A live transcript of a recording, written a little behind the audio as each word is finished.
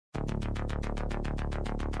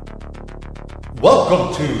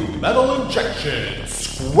Welcome to Metal Injection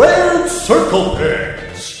Squared Circle Pit.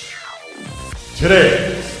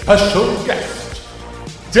 Today's special guest,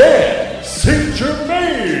 Dan St.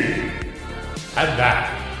 Germain. And now,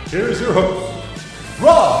 here's your host,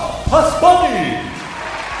 Rob Pasbani.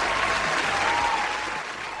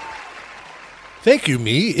 Thank you,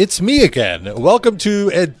 me. It's me again. Welcome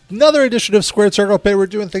to another edition of Squared Circle Pit. We're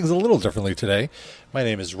doing things a little differently today. My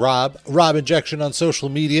name is Rob Injection on social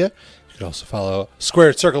media. You can also follow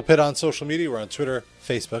Squared Circle Pit on social media. We're on Twitter,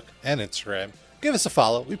 Facebook, and Instagram. Give us a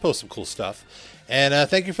follow. We post some cool stuff. And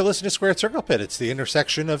thank you for listening to Squared Circle Pit. It's the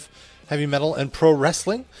intersection of heavy metal and pro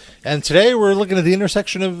wrestling. And today we're looking at the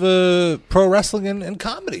intersection of pro wrestling and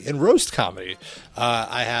comedy, and roast comedy.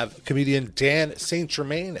 I have comedian Dan St.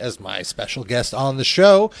 Germain as my special guest on the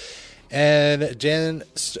show. And Dan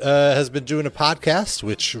has been doing a podcast,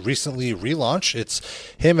 which recently relaunched. It's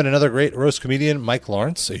him and another great roast comedian, Mike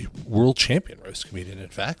Lawrence, a world champion roast comedian, in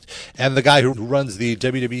fact, and the guy who runs the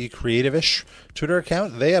WWE Creative-ish Twitter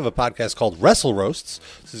account. They have a podcast called Wrestle Roasts.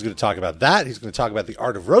 So he's going to talk about that. He's going to talk about the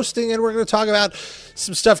art of roasting, and we're going to talk about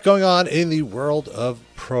some stuff going on in the world of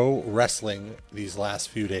pro wrestling these last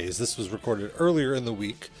few days. This was recorded earlier in the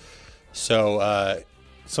week, so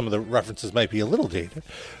some of the references might be a little dated,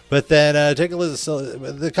 but then take a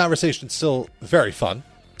listen. The conversation's still very fun.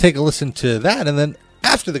 Take a listen to that, and then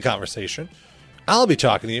after the conversation, I'll be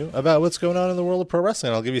talking to you about what's going on in the world of pro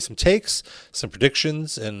wrestling. I'll give you some takes, some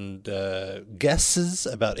predictions, and guesses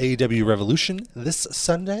about AEW Revolution this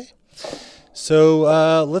Sunday.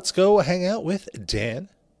 So let's go hang out with Dan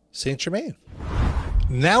St. Germain.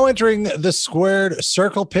 Now entering the Squared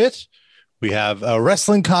Circle Pit, we have a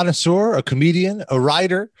wrestling connoisseur, a comedian, a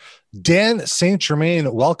writer, Dan St.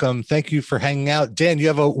 Germain. Welcome. Thank you for hanging out. Dan, you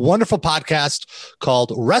have a wonderful podcast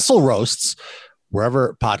called Wrestle Roasts,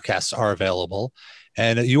 wherever podcasts are available.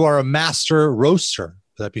 And you are a master roaster.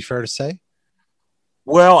 Would that be fair to say?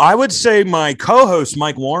 Well, I would say my co-host,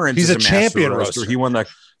 Mike Lawrence, he's is a champion roaster. He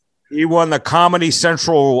won the Comedy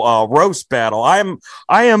Central roast battle. I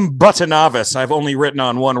am but a novice. I've only written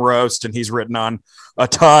on one roast, and he's written on a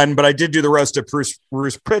ton. But I did do the roast of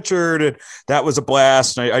Bruce Pritchard, and that was a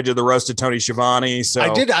blast. I did the roast of Tony Schiavone. So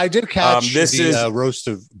I did catch the roast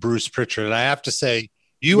of Bruce Pritchard, and I have to say,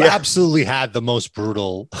 you absolutely had the most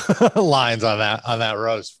brutal lines on that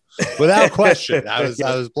roast, without question. I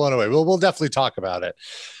was blown away. We'll definitely talk about it.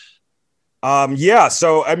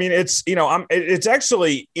 So I mean, it's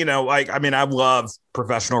actually, I love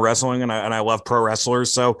professional wrestling and I love pro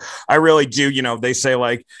wrestlers. So I really do, they say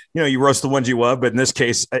you roast the ones you love, but in this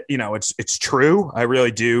case, it's true. I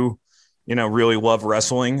really do, really love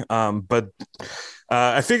wrestling. But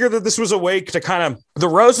I figured that this was a way to the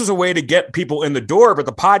roast was a way to get people in the door, but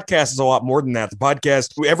the podcast is a lot more than that. The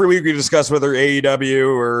podcast, every week we discuss whether AEW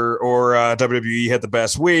or WWE had the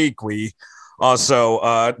best week. We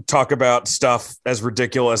also talk about stuff as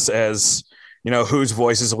ridiculous as, whose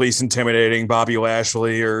voice is least intimidating, Bobby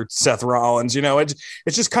Lashley or Seth Rollins.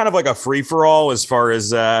 It's just kind of like a free for all as far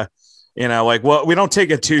as, we don't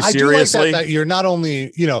take it too seriously. I do like that you're not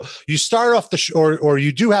only, you start off the show or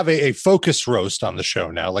you do have a focus roast on the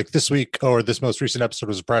show now, like this week or this most recent episode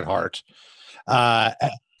was Bret Hart. But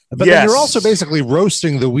then you're also basically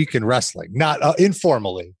roasting the week in wrestling, not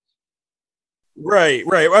informally. Right.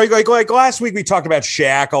 Like last week we talked about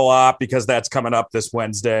Shaq a lot because that's coming up this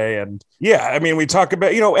Wednesday. And we talk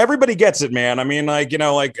about, everybody gets it, man. I mean,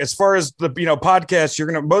 as far as the,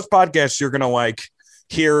 podcasts, most podcasts you're going to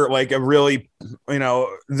hear a really,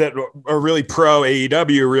 that are really pro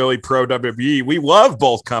AEW, really pro WWE. We love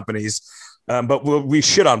both companies. But we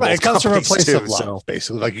shit on both. It comes from a place of love,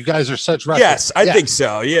 basically. Like you guys are such wrestlers. Yes, I think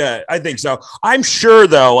so. Yeah, I think so. I'm sure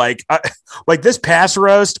though, like this past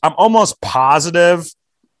roast, I'm almost positive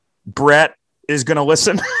Brett is going to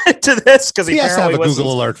listen to this because he has to have a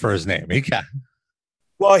Google alert for his name. He can.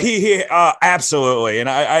 Well, he absolutely, and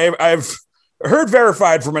I've heard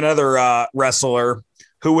verified from another wrestler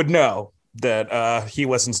who would know that he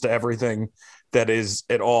listens to everything that is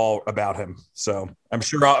at all about him. So I'm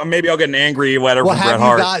sure maybe I'll get an angry letter from Bret Hart.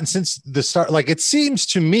 Have you gotten since the start? Like it seems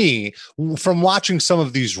to me from watching some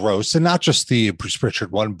of these roasts, and not just the Bruce Pritchard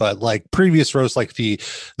one, but like previous roasts, like the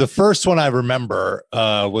first one I remember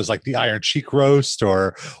was like the Iron Sheik roast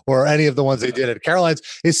or any of the ones they did at Caroline's.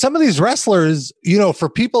 Is some of these wrestlers, for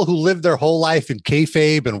people who live their whole life in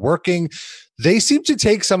kayfabe and working, they seem to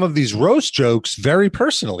take some of these roast jokes very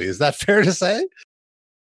personally. Is that fair to say?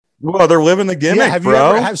 Well, they're living the gimmick,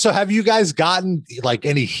 bro. Have you guys gotten like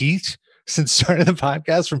any heat since starting the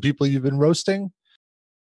podcast from people you've been roasting?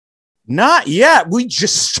 Not yet. We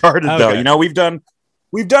just started though. We've done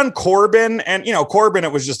we've done Corbin, and Corbin,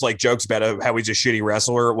 it was just like jokes about how he's a shitty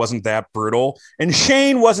wrestler. It wasn't that brutal, and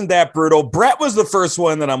Shane wasn't that brutal. Brett was the first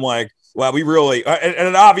one that I'm like, wow, we really,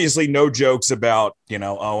 and obviously no jokes about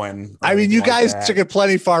Owen. I mean, you guys took it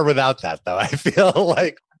plenty far without that, though. I feel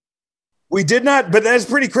like. We did not, but that's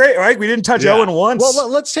pretty great, right? We didn't touch Owen once. Well,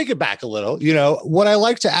 let's take it back a little. What I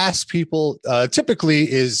like to ask people typically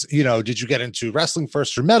is, did you get into wrestling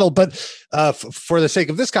first or metal? But for the sake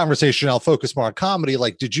of this conversation, I'll focus more on comedy.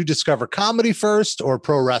 Like, did you discover comedy first or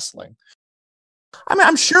pro wrestling? I mean,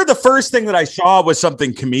 I'm sure the first thing that I saw was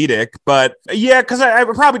something comedic, but yeah, because I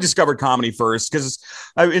probably discovered comedy first. Because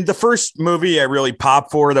in the first movie I really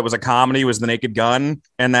popped for that was a comedy was The Naked Gun,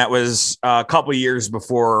 and that was a couple of years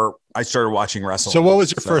before I started watching wrestling. So, what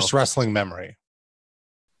was your first wrestling memory?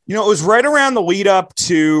 It was right around the lead up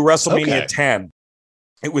to WrestleMania 10.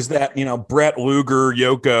 It was that Brett, Luger,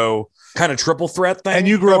 Yoko kind of triple threat thing. And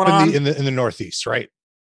you grew up in the Northeast, right?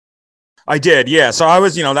 I did, yeah. So I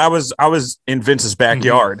was, I was in Vince's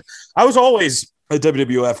backyard. Mm-hmm. I was always a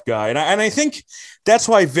WWF guy, and I think that's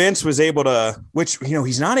why Vince was able to, which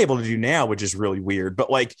he's not able to do now, which is really weird.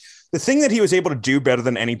 But like the thing that he was able to do better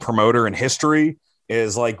than any promoter in history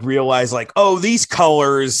is like realize like, oh, these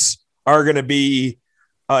colors are going to be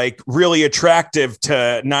like really attractive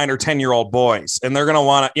to 9 or 10-year-old boys, and they're going to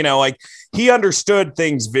want to, like he understood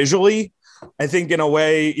things visually. I think in a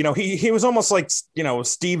way, he was almost like,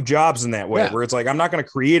 Steve Jobs in that way, where it's like, I'm not going to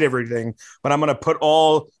create everything, but I'm going to put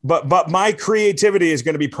but my creativity is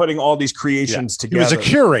going to be putting all these creations together. He was a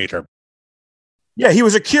curator. Yeah, he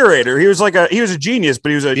was a curator. He was a genius, but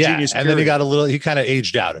he was a genius. And curator. Then he kind of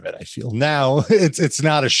aged out of it. I feel now it's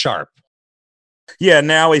not as sharp. Yeah,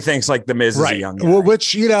 now he thinks like the Miz is a young guy. Well,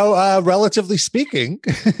 which, relatively speaking,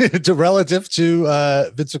 relative to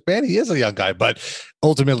Vince McMahon, he is a young guy, but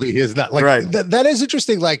ultimately he is not. Like that is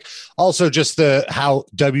interesting. Like also just how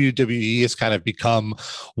WWE has kind of become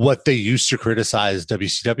what they used to criticize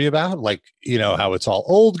WCW about, like, how it's all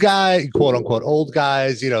old guy, quote unquote old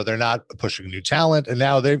guys, they're not pushing new talent. And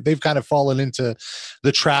now they've kind of fallen into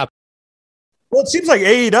the trap. Well, it seems like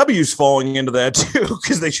AEW's falling into that too,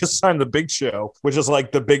 because they just signed the Big Show, which is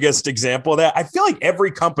like the biggest example of that. I feel like every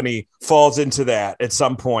company falls into that at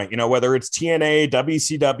some point, whether it's TNA,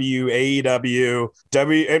 WCW,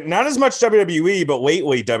 AEW, not as much WWE, but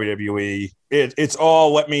lately WWE. It's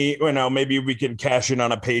all let me, maybe we can cash in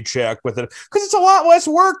on a paycheck with it, because it's a lot less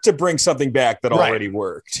work to bring something back that already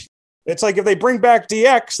worked. It's like if they bring back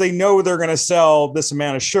DX, they know they're going to sell this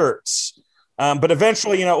amount of shirts. But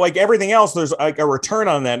eventually, like everything else, there's like a return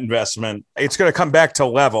on that investment. It's going to come back to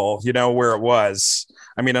level, where it was.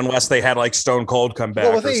 I mean, unless they had like Stone Cold come back.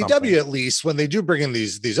 Well, with AEW, at least, when they do bring in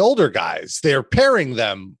these older guys, they're pairing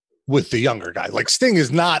them with the younger guy. Like Sting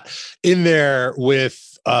is not in there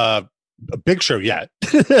with a Big Show yet.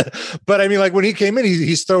 But I mean, like when he came in,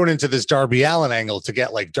 he's thrown into this Darby Allin angle to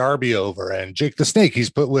get like Darby over, and Jake the Snake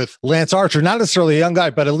he's put with Lance Archer, not necessarily a young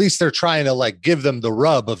guy, but at least they're trying to like give them the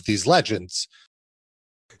rub of these legends.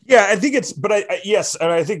 Yeah, I think yes,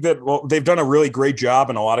 and I think that they've done a really great job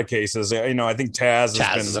in a lot of cases. I think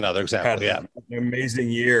Taz is another example. Had an amazing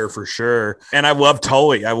year for sure, and I love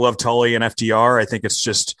Tully. I love Tully and FDR. I think it's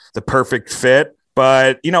just the perfect fit.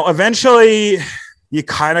 But eventually, you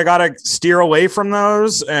kind of got to steer away from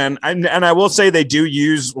those. And I will say they do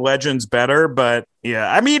use legends better, but yeah,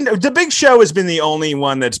 I mean, the Big Show has been the only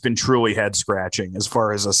one that's been truly head scratching as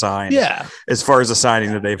far as a sign. Yeah. As far as a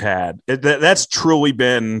signing that they've had, that's truly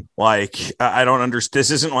been like, I don't understand.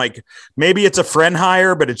 This isn't like, maybe it's a friend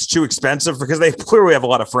hire, but it's too expensive because they clearly have a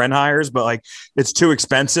lot of friend hires, but like it's too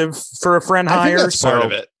expensive for a friend hire. That's part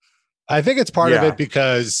of it. I think it's part of it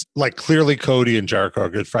because like clearly Cody and Jericho are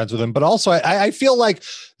good friends with him, but also I feel like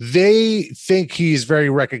they think he's very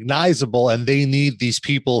recognizable and they need these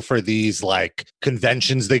people for these like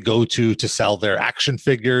conventions they go to sell their action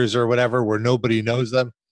figures or whatever, where nobody knows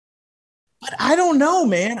them. But I don't know,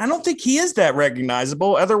 man. I don't think he is that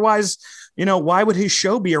recognizable. Otherwise, why would his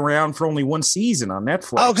show be around for only one season on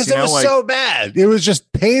Netflix? Oh, because it was so bad. It was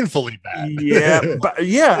just painfully bad. Yeah, but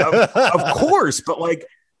of course. But like,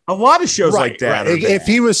 a lot of shows like that. Right. If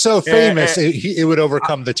he was so famous, it would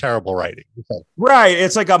overcome the terrible writing. Right.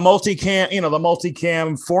 It's like a multicam, the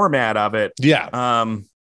multicam format of it. Yeah.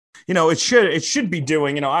 It should be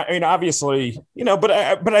doing, I mean, obviously, but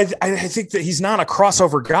I think that he's not a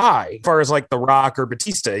crossover guy as far as like The Rock or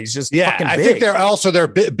Batista. He's just fucking big. I think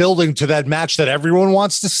they're building to that match that everyone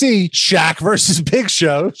wants to see: Shaq versus Big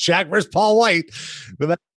Show, Shaq versus Paul White.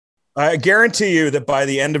 I guarantee you that by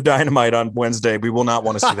the end of Dynamite on Wednesday, we will not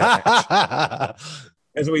want to see that match.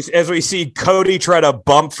 As we see Cody try to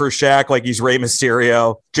bump for Shaq like he's Rey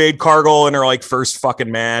Mysterio, Jade Cargill in her like first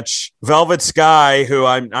fucking match, Velvet Sky, who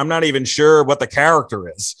I'm not even sure what the character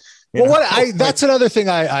is. That's another thing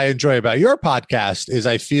I enjoy about your podcast is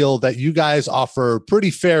I feel that you guys offer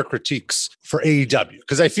pretty fair critiques for AEW,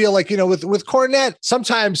 because I feel like, with Cornette,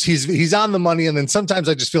 sometimes he's on the money, and then sometimes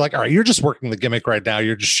I just feel like, all right, you're just working the gimmick right now.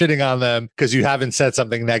 You're just shitting on them because you haven't said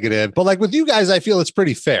something negative. But like with you guys, I feel it's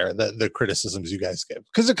pretty fair, the criticisms you guys give,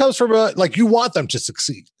 because it comes from like you want them to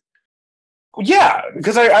succeed. Yeah,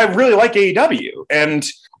 because I really like AEW, and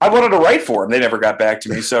I wanted to write for them. They never got back to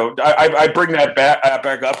me, so I bring that back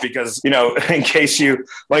up because in case you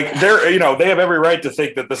like, they have every right to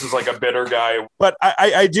think that this is like a bitter guy. But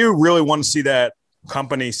I do really want to see that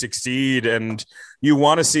company succeed, and you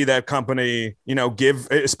want to see that company,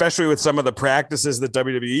 give, especially with some of the practices that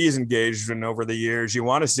WWE is engaged in over the years. You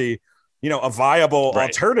want to see, a viable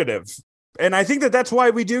alternative, and I think that's why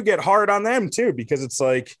we do get hard on them too, because it's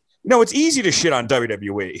like. It's easy to shit on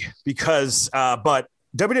WWE because, but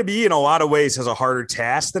WWE in a lot of ways has a harder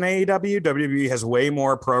task than AEW. WWE has way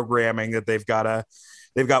more programming that they've got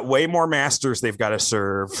way more masters they've got to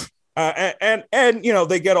serve. And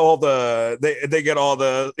they get all the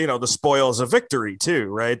the spoils of victory too,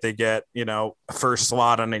 right? They get first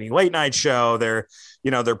slot on any late night show. Their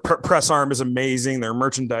press arm is amazing. Their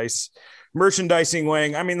merchandising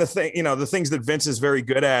wing. I mean, the things that Vince is very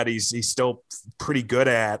good at, he's still pretty good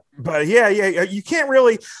at. But yeah, you can't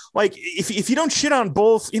really like if you don't shit on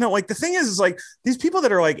both. Like the thing is like these people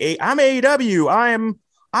that are like, I'm AEW,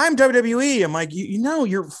 I'm WWE. I'm like,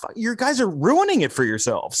 your guys are ruining it for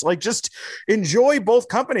yourselves. Like, just enjoy both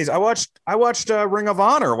companies. I watched Ring of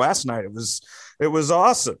Honor last night. It was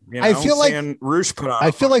awesome. I feel like Roosh put on. I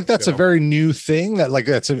feel like that's a very new thing. That like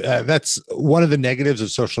that's one of the negatives of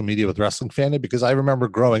social media with wrestling fandom, because I remember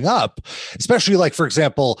growing up, especially like for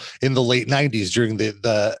example in the late '90s during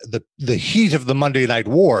the heat of the Monday Night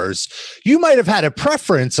Wars, you might have had a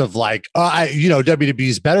preference of like WWE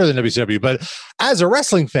is better than WCW, but as a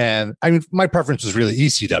wrestling fan, I mean my preference was really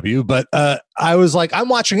ECW, but I was like I'm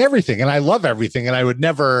watching everything and I love everything, and I would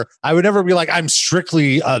never be like I'm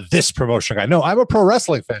strictly this promotion guy. No, I'm a pro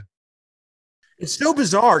wrestling fan. It's so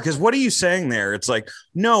bizarre because what are you saying there? It's like,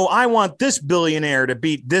 no, I want this billionaire to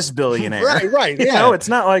beat this billionaire. Right. It's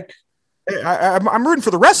not like I'm rooting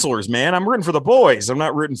for the wrestlers, man. I'm rooting for the boys. I'm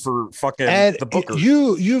not rooting for fucking the bookers.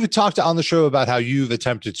 You've talked on the show about how you've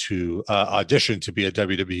attempted to audition to be a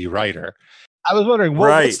WWE writer. I was wondering,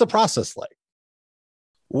 what's the process like?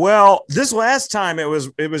 Well, this last time it was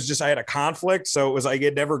just I had a conflict, so it was like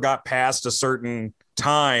it never got past a certain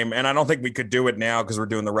time, and I don't think we could do it now because we're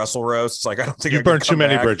doing the wrestle roasts. Like I don't think you burned too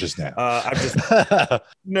many bridges now. I'm just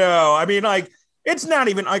no. I mean, like it's not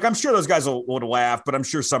even like I'm sure those guys would laugh, but I'm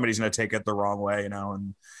sure somebody's going to take it the wrong way,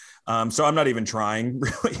 and so I'm not even trying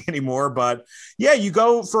really anymore. But yeah, you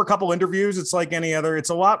go for a couple interviews. It's like any other. It's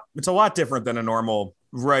a lot different than a normal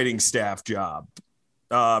writing staff job.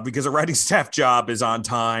 Because a writing staff job is on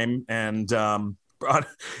time and, and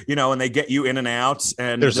they get you in and out,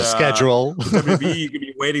 and there's a schedule. WWE, you could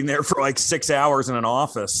be waiting there for like 6 hours in an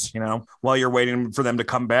office, while you're waiting for them to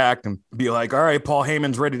come back and be like, all right, Paul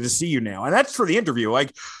Heyman's ready to see you now. And that's for the interview.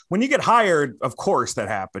 Like when you get hired, of course that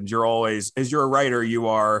happens. You're always, as you're a writer, you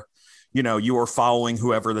are following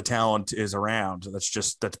whoever the talent is around.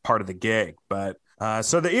 That's part of the gig. But,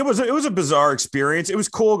 it was a bizarre experience. It was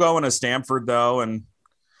cool going to Stanford though. And,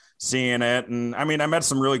 seeing it, and I mean, I met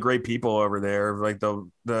some really great people over there, like the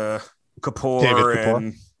Kapoor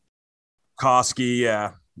and Koski.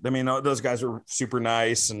 Yeah, I mean, those guys were super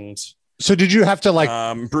nice. And so, did you have to like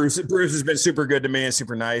Bruce? Bruce has been super good to me and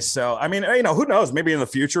super nice. So, I mean, who knows? Maybe in the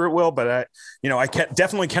future it will. But I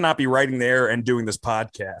definitely cannot be writing there and doing this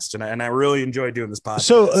podcast, and I really enjoy doing this podcast.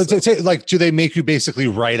 So, like, do they make you basically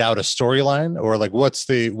write out a storyline, or like, what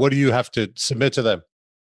do you have to submit to them?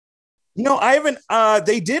 I haven't,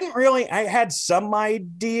 they didn't really, I had some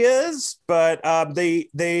ideas, but, I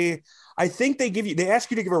think they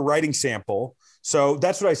ask you to give a writing sample. So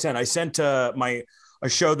that's what I sent. I sent, a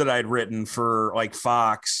show that I'd written for like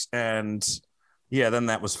Fox, and yeah, then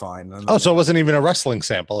that was fine. So it wasn't even a wrestling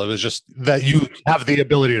sample. It was just that you have the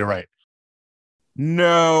ability to write.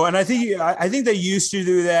 No, and I think they used to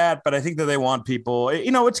do that, but I think that they want people.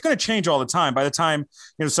 It's going to change all the time. By the time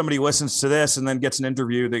somebody listens to this and then gets an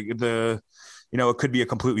interview, it could be a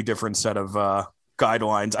completely different set of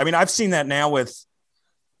guidelines. I mean, I've seen that now with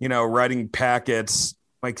writing packets.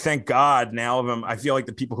 Like, thank God now of them. I feel like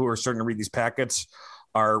the people who are starting to read these packets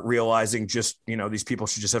are realizing just, these people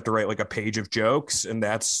should just have to write like a page of jokes, and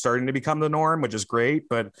that's starting to become the norm, which is great.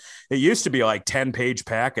 But it used to be like 10-page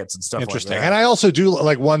packets and stuff. Interesting. Like that. And I also do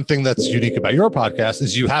like one thing that's unique about your podcast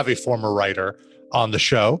is you have a former writer on the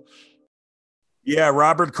show. Yeah,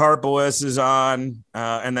 Robert Karpolis is on,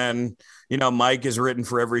 and then Mike has written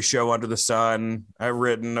for every show under the sun. I've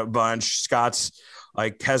written a bunch. Scott's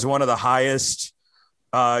has one of the highest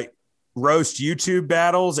roast YouTube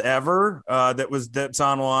battles ever. That's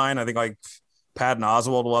online. I think Pat and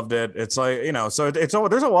Oswald loved it. It's so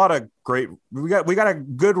there's a lot of great. We got a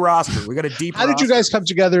good roster. We got a deep. How did you guys come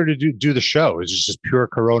together to do the show? Is it just pure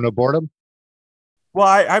Corona boredom? Well,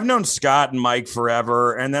 I've known Scott and Mike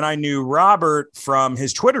forever, and then I knew Robert from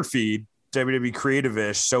his Twitter feed, WWE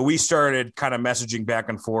Creative-ish. So we started kind of messaging back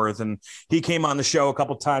and forth, and he came on the show a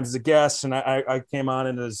couple times as a guest, and I came on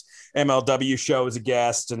in his MLW show as a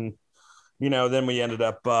guest, and then we ended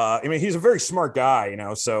up. He's a very smart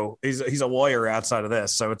guy, so he's a lawyer outside of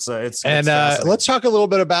this. So it's let's talk a little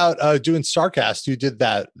bit about doing Starcast. You did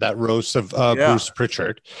that roast of Bruce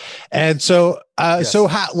Pritchard, and so yes. So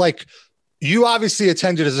how you obviously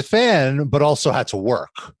attended as a fan, but also had to work.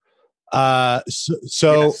 Yes.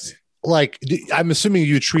 I'm assuming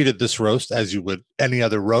you treated this roast as you would any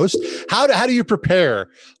other roast. How do you prepare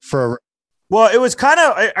for? Well, it was kind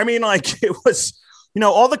of, it was,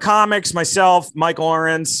 all the comics, myself, Mike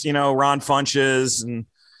Lawrence, Ron Funches, and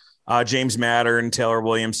James Matter and Taylor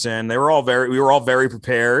Williamson. We were all very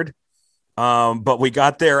prepared. But we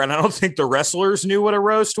got there, and I don't think the wrestlers knew what a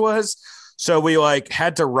roast was. So we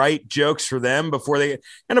had to write jokes for them before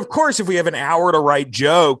and of course, if we have an hour to write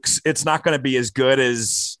jokes, it's not going to be as good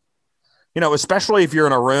as, especially if you're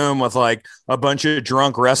in a room with a bunch of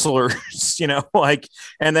drunk wrestlers,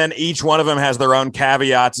 and then each one of them has their own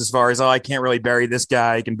caveats as far as, I can't really bury this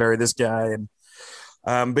guy. I can bury this guy.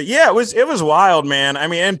 And, but yeah, it was wild, man.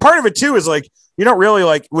 And part of it too is you don't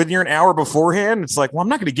really when you're an hour beforehand, it's well, I'm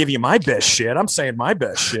not going to give you my best shit. I'm saying my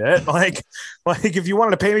best shit. If you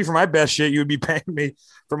wanted to pay me for my best shit, you would be paying me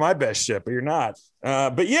for my best shit, but you're not.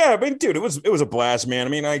 But yeah, dude, it was a blast, man.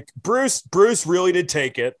 Bruce really did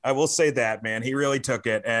take it. I will say that, man, he really took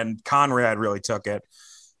it. And Conrad really took it.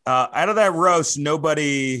 Out of that roast,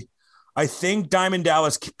 nobody, I think Diamond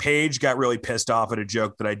Dallas Page got really pissed off at a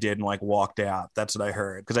joke that I did and walked out. That's what I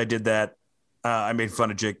heard. Cause I did that. I made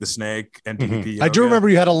fun of Jake the Snake and DDP. I do remember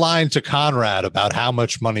you had a line to Conrad about how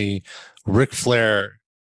much money Ric Flair.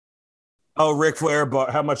 Oh, Ric Flair,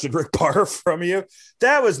 how much did Rick borrow from you?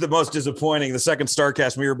 That was the most disappointing. The second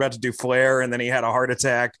Starcast, we were about to do Flair, and then he had a heart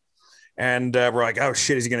attack. And we're like, oh,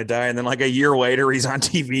 shit, is he going to die? And then a year later, he's on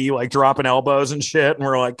TV, dropping elbows and shit. And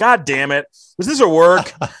we're like, God damn it. Was this a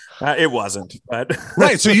work? It wasn't. But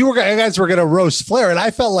right. So you guys were going to roast Flair. And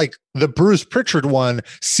I felt like the Bruce Pritchard one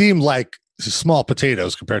seemed like small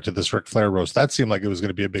potatoes compared to this Ric Flair roast. That seemed like it was going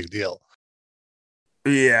to be a big deal.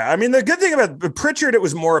 Yeah. The good thing about Pritchard, it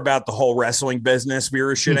was more about the whole wrestling business we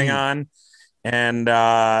were shitting on. And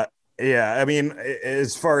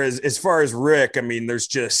as far as Rick, there's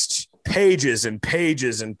just pages and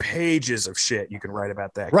pages and pages of shit you can write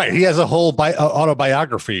about that. Right. He has a whole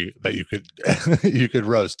autobiography that you could you could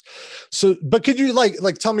roast. So, but could you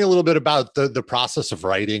tell me a little bit about the process of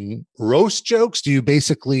writing roast jokes? Do you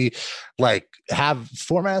basically have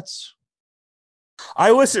formats? I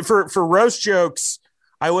listen for roast jokes.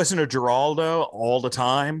 I listen to Geraldo all the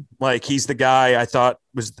time. He's the guy I thought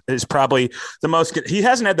is probably the most. He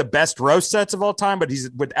hasn't had the best roast sets of all time, but he's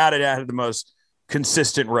without a doubt had the most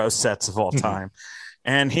consistent roast sets of all time.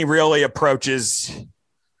 And he really approaches,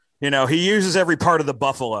 he uses every part of the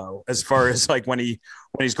buffalo as far as when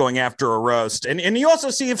he's going after a roast. And you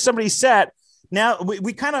also see if somebody's set. Now it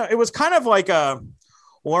was kind of like a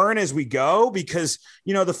learn as we go, because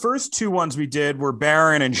the first two ones we did were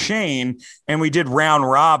Baron and Shane, and we did round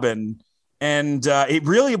robin, and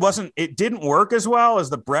it didn't work as well as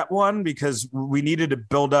the Brett one, because we needed to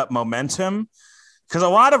build up momentum. Because a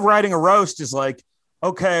lot of writing a roast is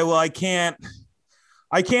okay, well, I can't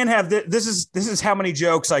have this is how many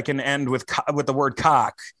jokes I can end with the word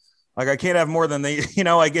cock. I can't have more than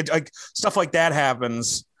I get stuff like that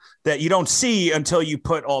happens that you don't see until you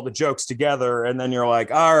put all the jokes together. And then you're all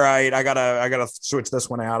right, I gotta switch this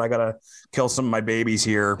one out. I gotta kill some of my babies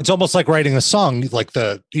here. It's almost like writing a song,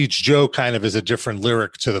 each joke kind of is a different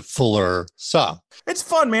lyric to the fuller song. It's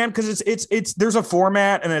fun, man. Cause it's there's a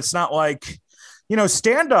format, and it's not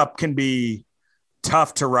stand up can be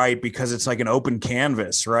tough to write because it's an open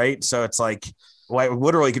canvas. Right. So it's I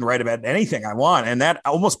literally can write about anything I want, and that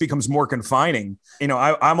almost becomes more confining.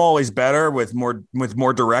 I'm always better with more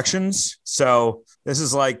directions. So this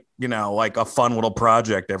is a fun little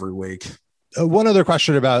project every week. one other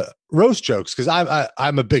question about roast jokes, because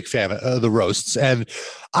I'm a big fan of the roasts, and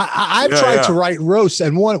I've tried to write roasts,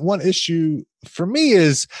 and one issue for me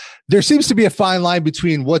is there seems to be a fine line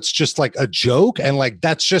between what's just like a joke and like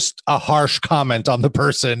that's just a harsh comment on the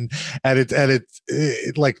person, and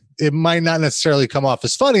it like it might not necessarily come off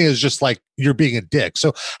as funny as just like you're being a dick.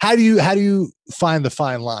 So how do you find the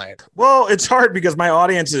fine line? Well, it's hard because my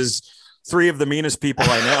audience is 3 of the meanest people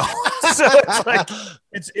I know. So it's like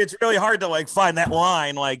it's really hard to like find that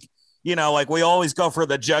line. Like, you know, like we always go for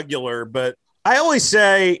the jugular, but I always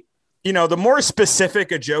say, you know, the more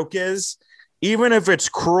specific a joke is, even if it's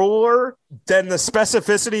crueler, then the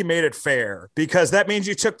specificity made it fair, because that means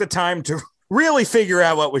you took the time to really figure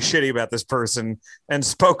out what was shitty about this person and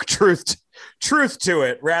spoke truth to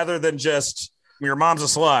it, rather than just your mom's a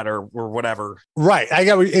slut or whatever. Right. I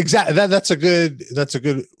got exactly that. That's a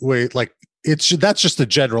good way. Like that's just a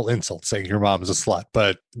general insult, saying your mom is a slut.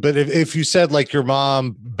 But if you said like your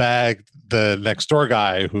mom bagged the next door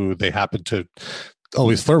guy who they happen to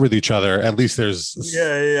always flirt with each other, at least there's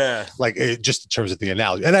like just in terms of the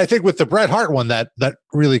analogy. And I think with the Bret Hart one that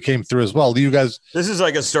really came through as well. You guys, this is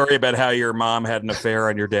like a story about how your mom had an affair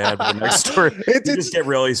on your dad. The next door, you just get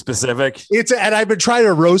really specific. And I've been trying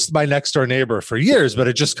to roast my next door neighbor for years, but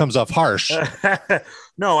it just comes off harsh.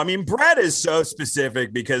 No, I mean, Bret is so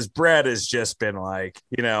specific because Bret has just been like,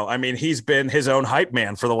 you know, I mean, he's been his own hype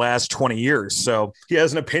man for the last 20 years. So he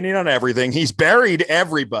has an opinion on everything. He's buried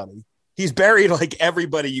everybody. He's buried like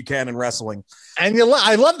everybody you can in wrestling. And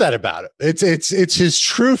I love that about it. It's his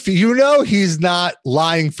truth. You know, he's not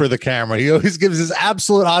lying for the camera. He always gives his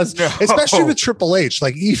absolute honesty, especially with Triple H.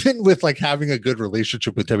 Like even with like having a good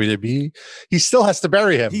relationship with WWE, he still has to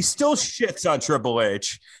bury him. He still shits on Triple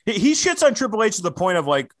H. He shits on Triple H to the point of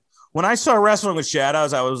like, when I saw Wrestling with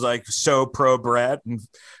Shadows, I was like so pro Bret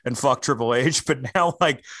and fuck Triple H. But now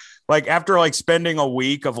like after like spending a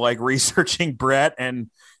week of like researching Bret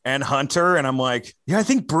and Hunter, and I'm like, yeah, I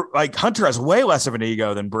think like Hunter has way less of an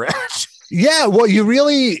ego than Bret. Yeah, well, you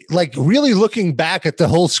really looking back at the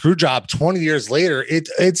whole screw job 20 years later,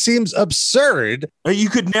 it seems absurd. You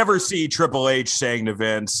could never see Triple H saying to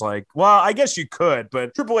Vince like, well, I guess you could,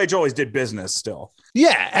 but Triple H always did business still.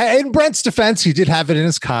 Yeah, in Brent's defense, he did have it in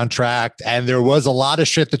his contract, and there was a lot of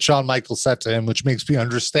shit that Shawn Michaels said to him, which makes me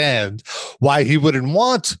understand why he wouldn't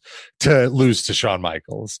want to lose to Shawn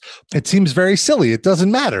Michaels. It seems very silly. It doesn't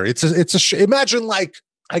matter. Imagine like,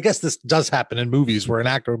 I guess this does happen in movies where an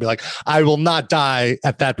actor will be like, I will not die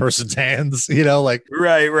at that person's hands, you know, like.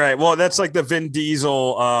 Right. Well, that's like the Vin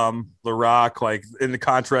Diesel, The Rock, like in the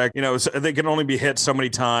contract, you know, they can only be hit so many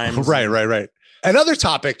times. Right. Another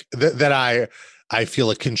topic that I feel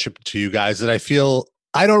a kinship to you guys, that I feel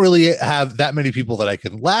I don't really have that many people that I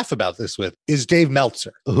can laugh about this with, is Dave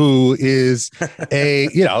Meltzer, who is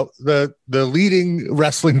the leading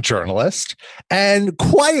wrestling journalist and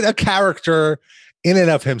quite a character in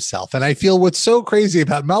and of himself. And I feel what's so crazy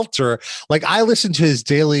about Meltzer, like I listen to his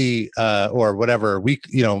daily or whatever week,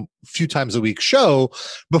 few times a week show.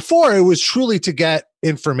 Before, it was truly to get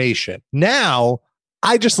information. Now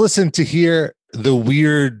I just listen to hear the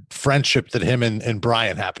weird friendship that him and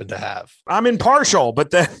Brian happen to have. I'm impartial,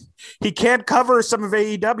 but he can't cover some of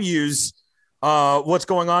AEW's what's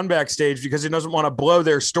going on backstage because he doesn't want to blow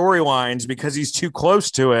their storylines because he's too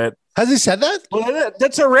close to it. Has he said that? Well,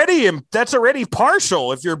 that's already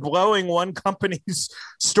partial. If you're blowing one company's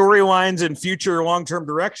storylines in future long-term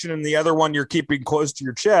direction and the other one you're keeping close to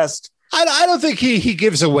your chest. I don't think he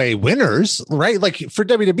gives away winners, right? Like for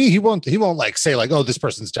WWE, he won't like say like, oh, this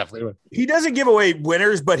person's definitely winning. He doesn't give away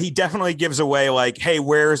winners, but he definitely gives away like, hey,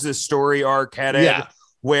 where's this story arc headed? Yeah.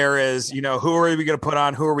 Whereas, who are we going to put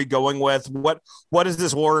on? Who are we going with? What does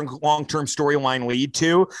this long-term storyline lead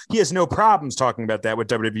to? He has no problems talking about that with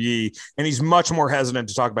WWE, and he's much more hesitant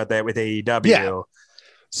to talk about that with AEW. Yeah.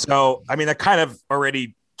 So, I mean, that kind of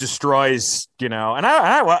already destroys, and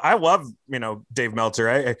I love, Dave Meltzer.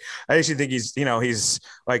 I actually think he's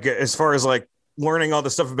like, as far as like learning all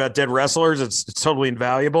the stuff about dead wrestlers, it's totally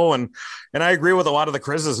invaluable. And I agree with a lot of the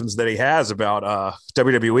criticisms that he has about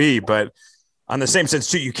WWE, but on the same sense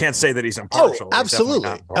too, you can't say that he's impartial. Oh, absolutely.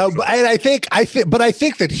 And I think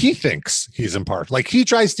that he thinks he's impartial. Like he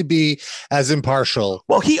tries to be as impartial.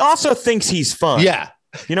 Well, he also thinks he's fun. Yeah.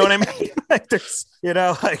 You know what I mean? Like there's,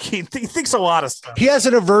 like he thinks a lot of stuff. He has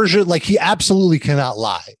an aversion, like he absolutely cannot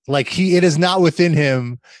lie. Like it is not within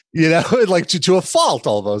him, like to a fault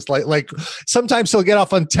almost. Like sometimes he'll get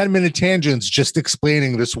off on 10-minute tangents just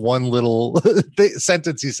explaining this one little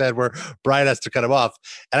sentence he said where Brian has to cut him off.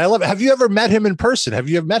 And I love it. Have you ever met him in person? Have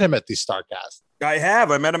you ever met him at these Starcasts? I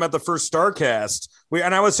have. I met him at the first Starcast.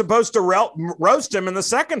 And I was supposed to roast him in the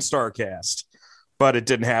second Starcast, but it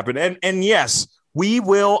didn't happen. And yes, we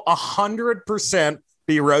will 100%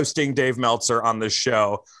 be roasting Dave Meltzer on this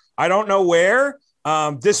show. I don't know where.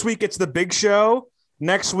 This week it's the big show.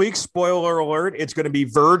 Next week, spoiler alert, it's going to be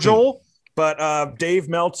Virgil. But Dave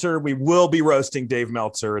Meltzer, we will be roasting Dave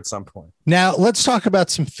Meltzer at some point. Now, let's talk about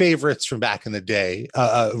some favorites from back in the day,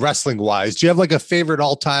 wrestling-wise. Do you have like a favorite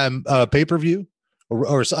all-time pay-per-view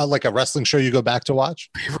or like a wrestling show you go back to watch?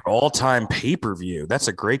 Favorite all-time pay-per-view? That's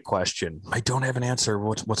a great question. I don't have an answer.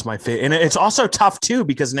 What's my favorite? And it's also tough, too,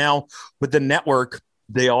 because now with the network,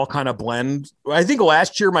 they all kind of blend. I think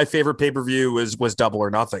last year my favorite pay-per-view was Double or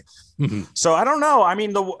Nothing. Mm-hmm. So I don't know. I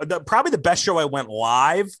mean, the probably the best show I went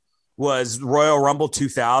live was Royal Rumble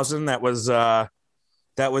 2000. That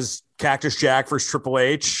was Cactus Jack versus Triple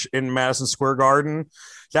H in Madison Square Garden.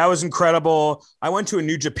 That was incredible. I went to a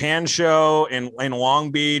New Japan show in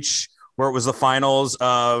Long Beach where it was the finals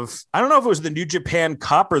of, I don't know if it was the New Japan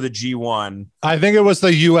Cup or the G1. I think it was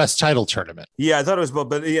the U.S. title tournament. Yeah, I thought it was,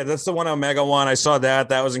 but yeah, that's the one Omega won. I saw that.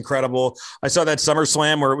 That was incredible. I saw that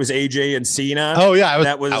SummerSlam where it was AJ and Cena. Oh yeah,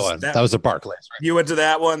 that was a Barclays. Right? You went to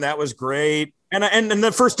that one. That was great. And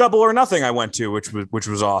the first Double or Nothing I went to, which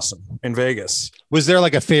was awesome in Vegas. Was there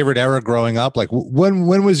like a favorite era growing up? Like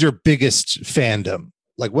when was your biggest fandom?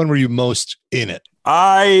 Like when were you most in it?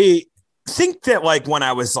 I think that like when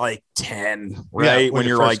I was like 10, right? Yeah, when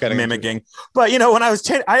you're like mimicking. But when I was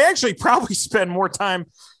 10, I actually probably spend more time,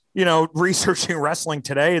 researching wrestling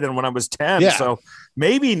today than when I was 10. Yeah. So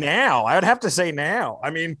maybe now. I would have to say now.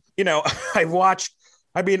 I mean, I watched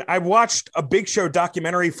a Big Show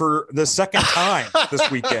documentary for the second time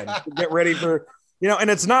this weekend to get ready for, and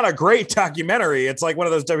it's not a great documentary. It's like one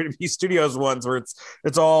of those WWE Studios ones where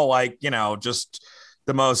it's all like, just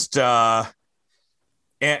the most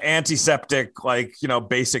antiseptic, like,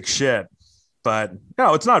 basic shit. But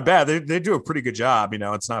no, it's not bad. They do a pretty good job.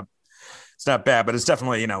 It's not bad, but it's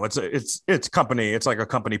definitely, it's company. It's like a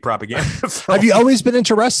company propaganda film. Have you always been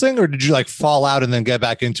into wrestling, or did you like fall out and then get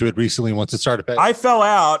back into it recently once it started paying? I fell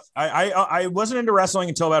out. I wasn't into wrestling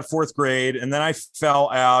until about fourth grade. And then I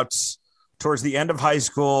fell out towards the end of high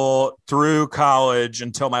school through college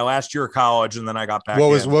until my last year of college. And then I got back.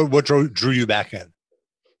 What drew you back in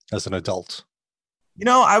as an adult?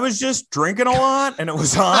 I was just drinking a lot and it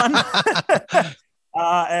was on.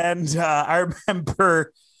 I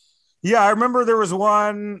remember. Yeah, I remember there was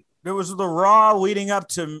one. It was the Raw leading up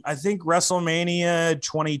to, I think, WrestleMania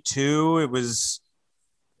 22.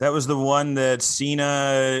 That was the one that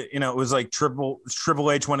Cena, it was like Triple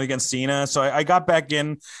H went against Cena. So I got back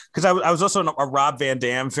in because I was also a Rob Van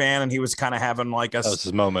Dam fan, and he was kind of having like that was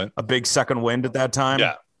his moment, a big second wind at that time.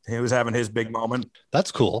 Yeah, he was having his big moment.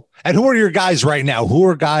 That's cool. And who are your guys right now? Who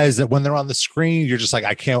are guys that when they're on the screen, you're just like,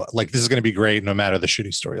 I can't, like, this is going to be great no matter the shitty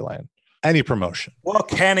storyline? Any promotion? Well,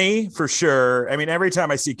 Kenny for sure. I mean, every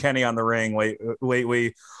time I see Kenny on the ring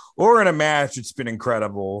lately or in a match, it's been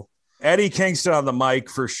incredible. Eddie Kingston on the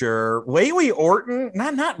mic for sure. Lately, Orton,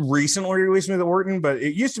 not recently recently the Orton, but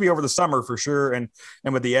it used to be over the summer for sure. And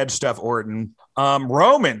with the Edge stuff, Orton.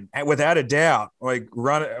 Roman, without a doubt. Like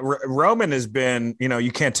Roman has been,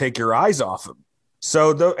 you can't take your eyes off him.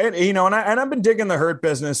 So I've been digging the Hurt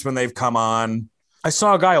Business when they've come on. I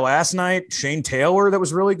saw a guy last night, Shane Taylor, that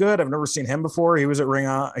was really good. I've never seen him before. He was at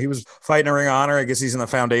he was fighting a Ring of Honor. I guess he's in the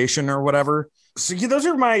Foundation or whatever. So yeah, those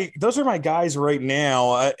are my guys right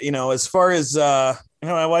now. As far as I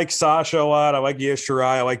like Sasha a lot. I like Io Shirai.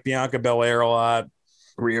 I like Bianca Belair a lot.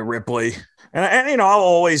 Rhea Ripley, and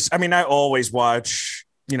I always watch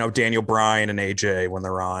Daniel Bryan and AJ when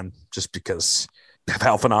they're on, just because of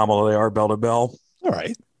how phenomenal they are bell to bell. All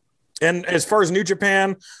right. And as far as New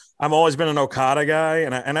Japan, I've always been an Okada guy,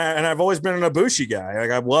 and I've always been an Ibushi guy.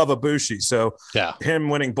 Like I love Ibushi, so yeah, him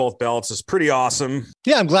winning both belts is pretty awesome.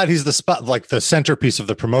 Yeah, I'm glad he's the centerpiece of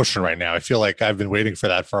the promotion right now. I feel like I've been waiting for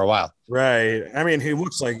that for a while. Right. I mean, he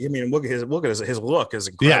looks like. I mean, look at his look is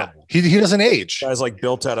incredible. Yeah, he doesn't age. The guy's like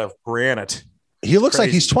built out of granite. He looks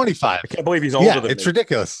like he's 25. I can't believe he's older than me. It's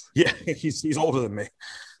ridiculous. Yeah, he's older than me.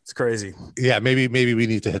 It's crazy. Yeah, maybe we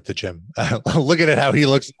need to hit the gym. Look at how he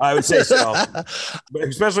looks. I would say so. But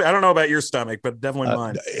especially, I don't know about your stomach, but definitely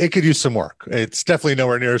mine. It could use some work. It's definitely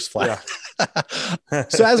nowhere near as flat. Yeah.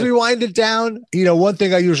 So as we wind it down, one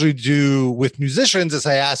thing I usually do with musicians is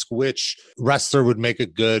I ask which wrestler would make a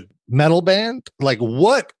good metal band. Like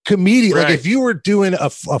what comedian, right. Like if you were doing a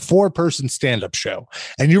 4-person stand-up show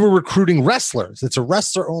and you were recruiting wrestlers, it's a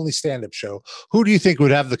wrestler only stand-up show, who do you think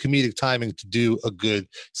would have the comedic timing to do a good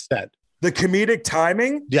set? The comedic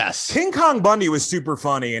timing. Yes. King Kong Bundy was super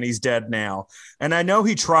funny and he's dead now. And I know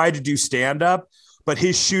he tried to do stand up, but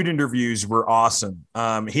his shoot interviews were awesome.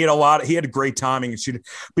 He had great timing.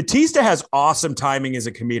 Batista has awesome timing as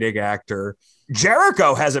a comedic actor.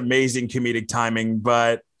 Jericho has amazing comedic timing,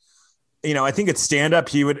 but I think it's stand up.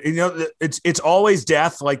 He would, it's always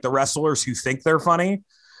death. Like the wrestlers who think they're funny,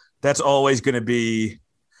 that's always going to be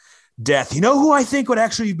death. You know who I think would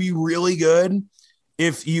actually be really good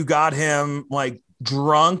if you got him like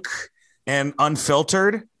drunk and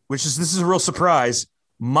unfiltered, this is a real surprise.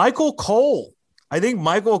 Michael Cole. I think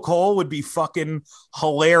Michael Cole would be fucking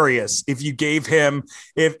hilarious if you gave him,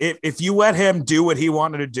 if you let him do what he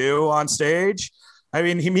wanted to do on stage. I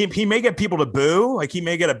mean, he may get people to boo, like he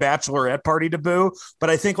may get a bachelorette party to boo, but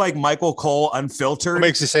I think like Michael Cole unfiltered what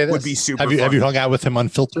makes you say this? Would be super. Have you hung out with him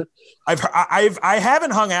unfiltered? I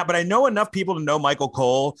haven't hung out, but I know enough people to know Michael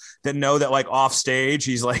Cole that know that like off stage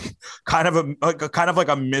he's like kind of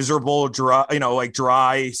a miserable,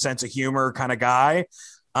 dry sense of humor kind of guy.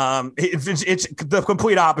 It's the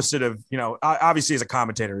complete opposite of obviously as a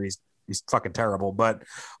commentator he's fucking terrible, but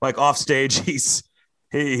like off stage he's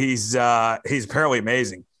apparently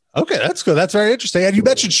amazing. Okay, that's good. That's very interesting. And you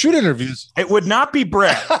mentioned shoot interviews. It would not be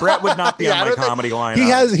Brett. Brett would not be on my comedy line.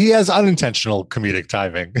 He has unintentional comedic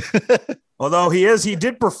timing. Although he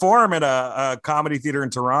did perform at a comedy theater in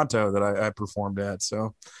Toronto that I performed at.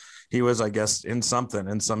 So he was, I guess, in some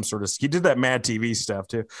sort of, he did that Mad TV stuff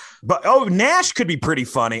too. But Nash could be pretty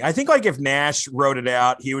funny. I think like if Nash wrote it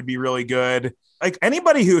out, he would be really good. Like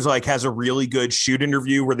anybody who's like has a really good shoot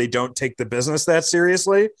interview where they don't take the business that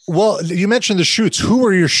seriously. Well, you mentioned the shoots. Who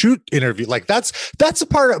were your shoot interview? Like that's a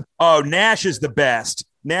part of. Oh, Nash is the best.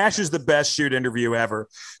 Nash is the best shoot interview ever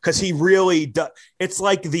because he really does. It's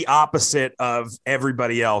like the opposite of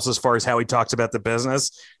everybody else as far as how he talks about the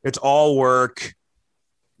business. It's all work,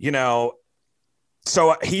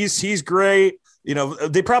 so he's great.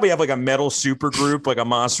 They probably have like a metal super group, like a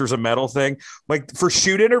Monsters of Metal thing. Like for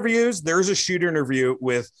shoot interviews, there's a shoot interview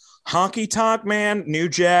with Honky Tonk Man, New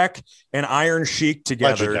Jack, and Iron Sheik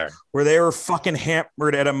together, Legendary. Where they were fucking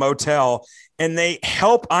hammered at a motel, and they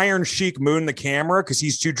help Iron Sheik moon the camera because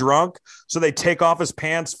he's too drunk. So they take off his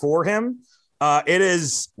pants for him. It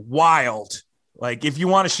is wild. Like if you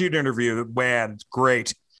want a shoot interview, man,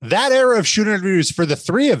 great. That era of shoot interviews for the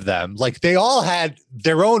three of them, like they all had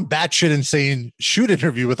their own batshit insane shoot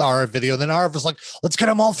interview with RF Video. Then RF was like, let's get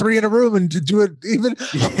them all three in a room and do it. Even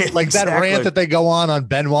like exactly. That rant that they go on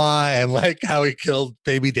Benoit and like how he killed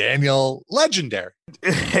baby Daniel. Legendary.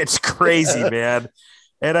 It's crazy, man.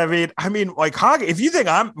 And I mean, like Honky, if you think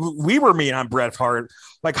I'm Bret Hart,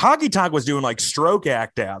 like Honky Tonk was doing like stroke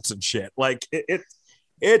act outs and shit. Like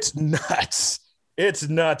it's nuts. It's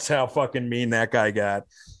nuts how fucking mean that guy got.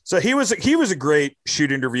 So he was a great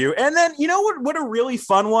shoot interview. And then what are really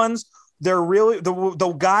fun ones? They're really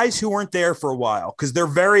the guys who weren't there for a while because they're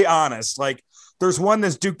very honest. Like there's one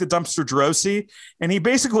that's Duke the Dumpster Drosy, and he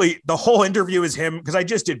basically the whole interview is him because I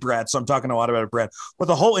just did Brett, so I'm talking a lot about Brett. But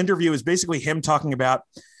the whole interview is basically him talking about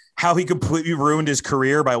how he completely ruined his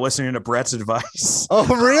career by listening to Brett's advice. Oh,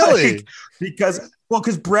 really? Because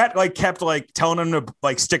Brett like kept like telling him to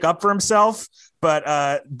like stick up for himself,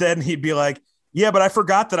 but then he'd be like, yeah, but I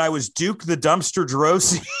forgot that I was Duke the Dumpster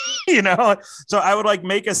Drosy, So I would like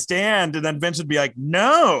make a stand, and then Vince would be like,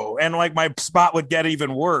 no, and like my spot would get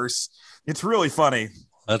even worse. It's really funny.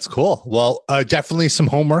 That's cool. Well, definitely some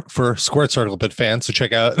homework for Squared Circle Pit fans to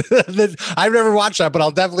check out. I've never watched that, but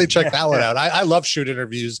I'll definitely check that one out. I love shoot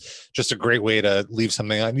interviews. Just a great way to leave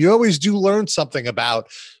something on. You always do learn something about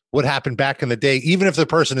what happened back in the day, even if the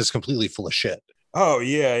person is completely full of shit. Oh,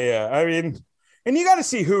 yeah. I mean, and you got to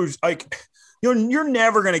see who's like, you're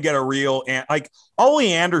never going to get a real, like Ole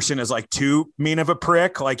Anderson is like too mean of a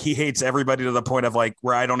prick. Like he hates everybody to the point of like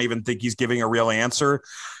where I don't even think he's giving a real answer.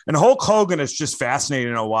 And Hulk Hogan is just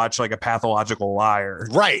fascinating to watch, like a pathological liar.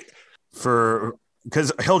 Right.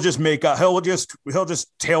 Because he'll just he'll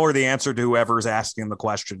just tailor the answer to whoever's asking the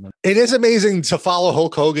question. It is amazing to follow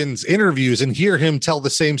Hulk Hogan's interviews and hear him tell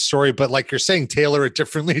the same story, but like you're saying, tailor it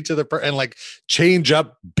differently to and like change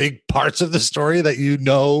up big parts of the story that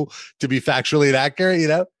to be factually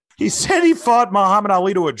inaccurate. He said he fought Muhammad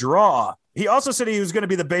Ali to a draw. He also said he was going to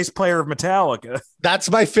be the bass player of Metallica. That's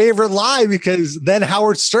my favorite lie because then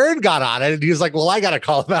Howard Stern got on it and he was like, well, I got to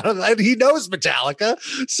call him out. And he knows Metallica.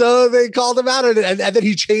 So they called him out and then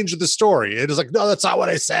he changed the story. It was like, no, that's not what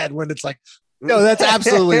I said. When it's like, no, that's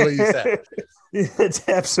absolutely what you said. It's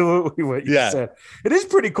absolutely what you said. It is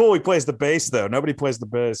pretty cool. He plays the bass though. Nobody plays the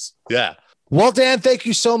bass. Yeah. Well, Dan, thank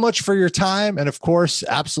you so much for your time. And of course,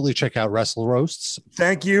 absolutely check out Wrestle Roasts.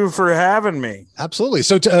 Thank you for having me. Absolutely.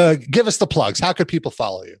 So give us the plugs. How could people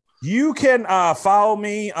follow you? You can follow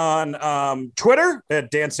me on Twitter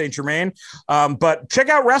at Dan St. Germain. But check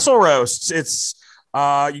out Wrestle Roasts. It's you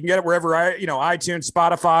can get it wherever iTunes,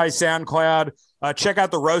 Spotify, SoundCloud. Check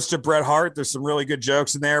out the Roast of Bret Hart. There's some really good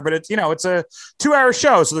jokes in there, but it's a 2-hour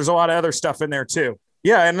show, so there's a lot of other stuff in there too.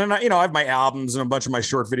 Yeah, and then I have my albums and a bunch of my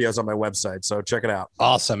short videos on my website, so check it out.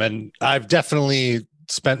 Awesome, and I've definitely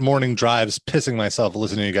spent morning drives pissing myself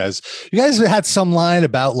listening to you guys. You guys had some line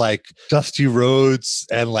about like Dusty Rhodes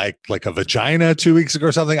and like a vagina 2 weeks ago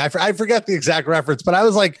or something. I forget the exact reference, but I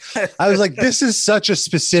was like, this is such a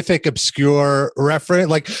specific, obscure reference.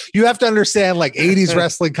 Like you have to understand like 80s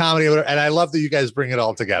wrestling comedy, and I love that you guys bring it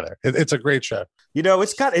all together. It's a great show.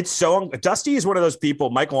 Dusty is one of those people.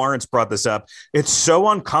 Mike Lawrence brought this up. It's so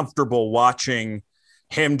uncomfortable watching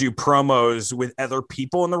him do promos with other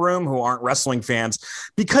people in the room who aren't wrestling fans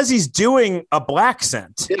because he's doing a black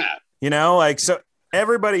scent. Yeah. So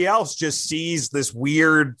everybody else just sees this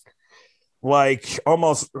weird, like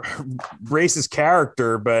almost racist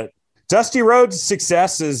character, but Dusty Rhodes'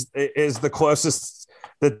 success is the closest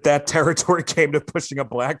that territory came to pushing a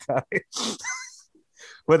black guy.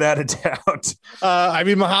 Without a doubt.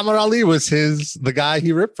 Muhammad Ali was the guy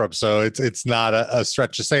he ripped from. So it's not a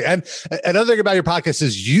stretch to say. And another thing about your podcast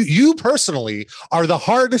is you personally are the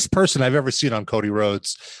hardest person I've ever seen on Cody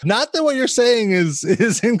Rhodes. Not that what you're saying is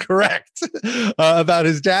incorrect about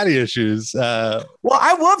his daddy issues. Well,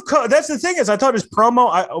 I love Cody. That's the thing is I thought his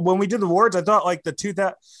promo, when we did the awards, I thought like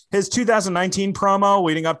his 2019 promo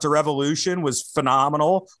leading up to Revolution was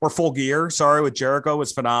phenomenal, or Full Gear, with Jericho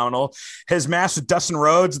was phenomenal. His match with Dustin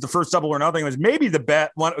Rhodes, the first Double or Nothing, was maybe the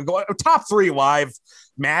best one, top 3 live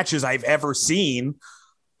matches I've ever seen.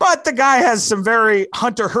 But the guy has some very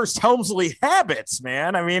Hunter Hearst Helmsley habits,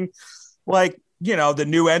 man. I mean, the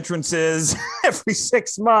new entrances every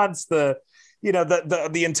 6 months, the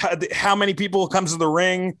entire how many people comes to the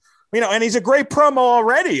ring, and he's a great promo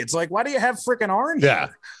already. It's like, why do you have freaking Orange? Yeah.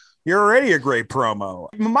 You're already a great promo.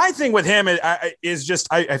 My thing with him is just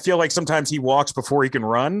I feel like sometimes he walks before he can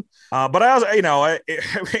run. But I also,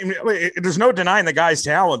 there's no denying the guy's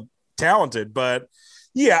talented. But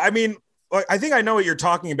yeah, I mean, I think I know what you're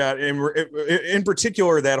talking about. In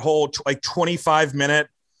particular, that whole 25-minute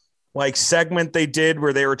segment they did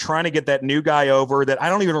where they were trying to get that new guy over that I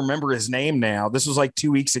don't even remember his name now. This was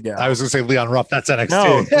 2 weeks ago. I was going to say Leon Ruff. That's NXT.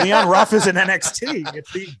 No, Leon Ruff is in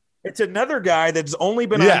NXT. It's another guy that's only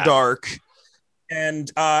been on Dark, and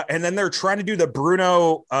then they're trying to do the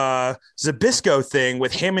Bruno Zabisco thing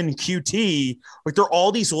with him and QT. Like there are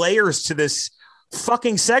all these layers to this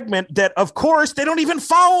fucking segment that, of course, they don't even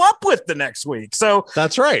follow up with the next week. So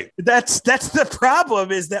that's right. That's the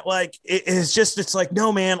problem. Is that it's like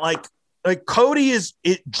no man, like Cody is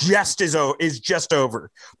just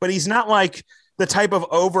over, but he's not like the type of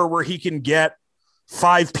over where he can get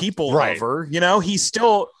 5 people over.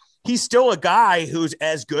 He's still a guy who's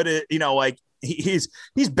as good at, he's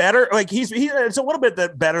better. He's it's a little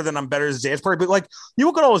bit better than I'm better as a dance party, but you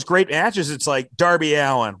look at all his great matches. It's like Darby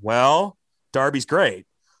Allin. Well, Darby's great.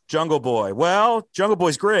 Jungle Boy. Well, Jungle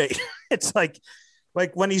Boy's great. It's like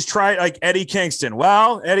when he's tried Eddie Kingston.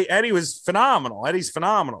 Well, Eddie was phenomenal. Eddie's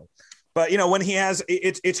phenomenal. But when he has,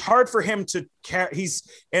 it's hard for him to carry.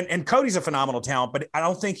 And Cody's a phenomenal talent, but I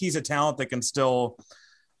don't think he's a talent that can still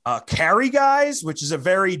carry guys, which is a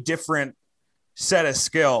very different set of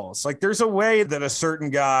skills. There's a way that a certain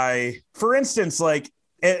guy, for instance,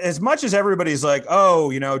 as much as everybody's like,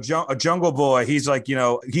 oh, a Jungle Boy, he's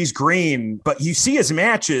he's green, but you see his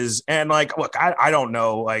matches and look, I don't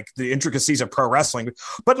know the intricacies of pro wrestling,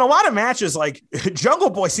 but in a lot of matches, Jungle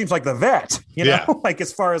Boy seems like the vet,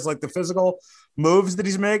 as far as the physical moves that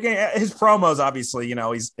he's making. His promos, obviously,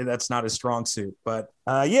 that's not his strong suit, but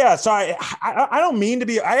so I don't mean to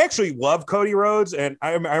be, I actually love Cody Rhodes, and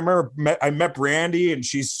I remember I met Brandy, and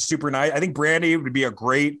she's super nice. I think Brandy would be a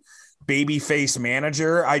great babyface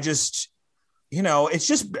manager. I just, it's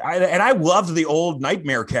just, I loved the old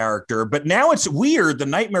Nightmare character, but now it's weird. The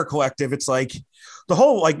Nightmare Collective, it's the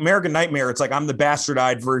whole American Nightmare. It's I'm the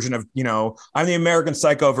bastardized version of, I'm the American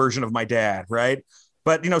Psycho version of my dad. Right.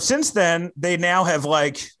 But, since then they now have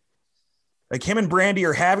him and Brandy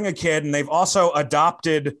are having a kid, and they've also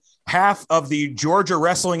adopted half of the Georgia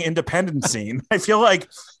wrestling independent scene. I feel like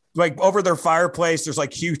over their fireplace, there's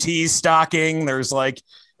QT's stocking. There's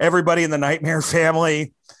everybody in the Nightmare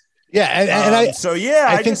family. Yeah. And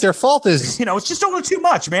I think their fault is, it's just a little too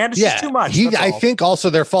much, man. It's just too much. I think also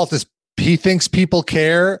their fault is he thinks people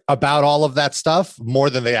care about all of that stuff more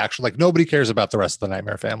than they actually like. Nobody cares about the rest of the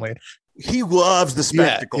Nightmare Family. He loves the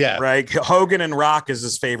spectacle, right? Hogan and Rock is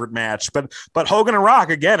his favorite match, but Hogan and Rock,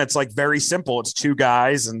 again, it's like very simple. It's two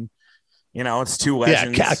guys and, it's two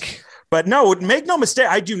legends. Yeah, but no, make no mistake.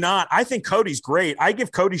 I do not. I think Cody's great. I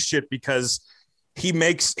give Cody shit because he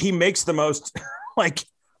makes the most like,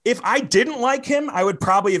 if I didn't like him, I would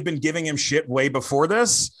probably have been giving him shit way before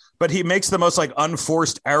this, but he makes the most like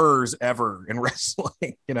unforced errors ever in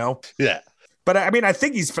wrestling, Yeah. But I mean, I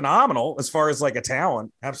think he's phenomenal as far as like a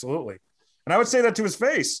talent. Absolutely. And I would say that to his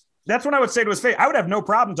face. That's what I would say to his face. I would have no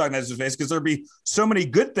problem talking to his face because there'd be so many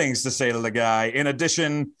good things to say to the guy in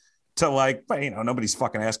addition to like, nobody's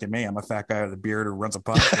fucking asking me. I'm a fat guy with a beard who runs a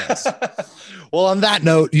podcast. Well, on that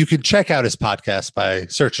note, you can check out his podcast by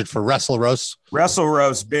searching for Wrestle Roast. Wrestle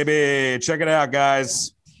Roast, baby. Check it out,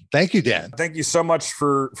 guys. Thank you, Dan. Thank you so much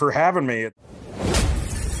for having me.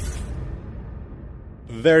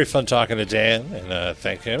 Very fun talking to Dan, and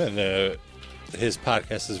thank him. And his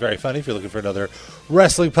podcast is very funny. If you're looking for another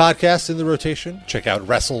wrestling podcast in the rotation, check out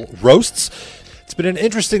Wrestle Roasts. It's been an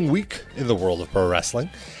interesting week in the world of pro wrestling,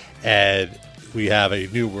 and we have a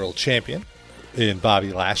new world champion in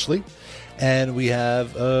Bobby Lashley, and we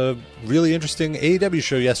have a really interesting AEW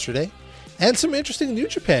show yesterday, and some interesting New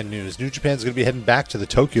Japan news. New Japan's going to be heading back to the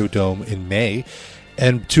Tokyo Dome in May,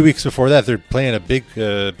 and 2 weeks before that, they're playing a big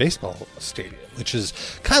baseball stadium, which is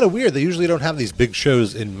kind of weird. They usually don't have these big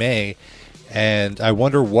shows in May, and I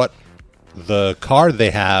wonder what the card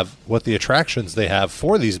they have, what the attractions they have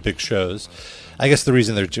for these big shows. I guess the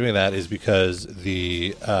reason they're doing that is because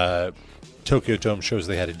the Tokyo Dome shows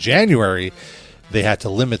they had in January, they had to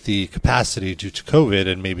limit the capacity due to COVID,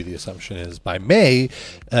 and maybe the assumption is by May,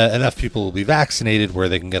 enough people will be vaccinated where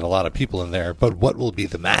they can get a lot of people in there. But what will be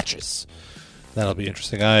the matches? That'll be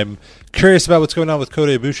interesting. I'm curious about what's going on with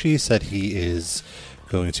Kota Ibushi. He said he is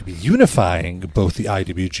going to be unifying both the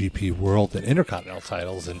IWGP World and Intercontinental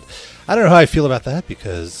titles, and I don't know how I feel about that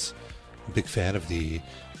because I'm a big fan of the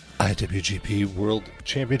IWGP World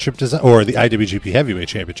Championship design, or the IWGP Heavyweight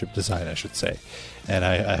Championship design, I should say. And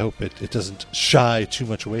I hope it doesn't shy too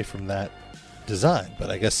much away from that design, but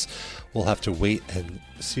I guess we'll have to wait and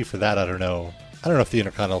see for that. I don't know if the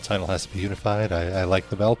Intercontinental title has to be unified. I like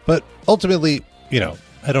the belt, but ultimately,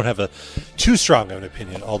 I don't have a too strong of an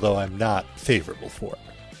opinion, although I'm not favorable for it.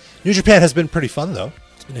 New Japan has been pretty fun, though.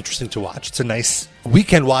 It's been interesting to watch. It's a nice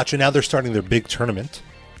weekend watch, and now they're starting their big tournament.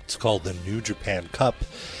 It's called the New Japan Cup,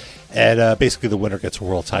 and basically the winner gets a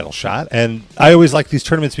world title shot. And I always like these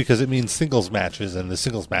tournaments because it means singles matches, and the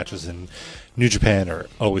singles matches in New Japan are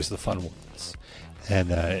always the fun ones.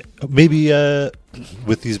 And maybe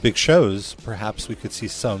with these big shows, perhaps we could see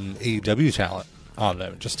some AEW talent on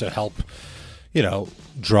them just to help,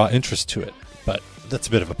 draw interest to it. But that's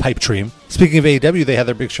a bit of a pipe dream. Speaking of AEW, they had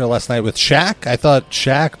their big show last night with Shaq. I thought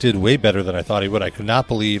Shaq did way better than I thought he would. I could not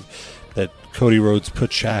believe that Cody Rhodes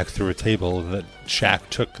put Shaq through a table and that Shaq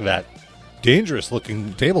took that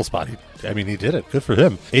dangerous-looking table spot. He did it. Good for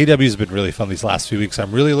him. AEW has been really fun these last few weeks.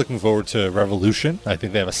 I'm really looking forward to Revolution. I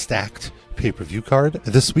think they have a stacked pay-per-view card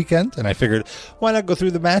this weekend, and I figured, why not go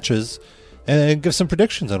through the matches and give some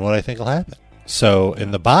predictions on what I think will happen. So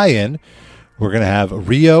in the buy-in, we're going to have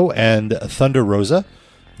Rio and Thunder Rosa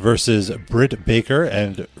versus Britt Baker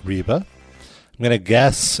and Reba. I'm going to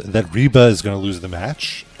guess that Reba is going to lose the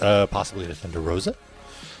match, possibly to Thunder Rosa.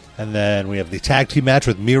 And then we have the tag team match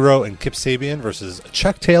with Miro and Kip Sabian versus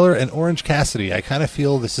Chuck Taylor and Orange Cassidy. I kind of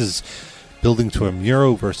feel this is building to a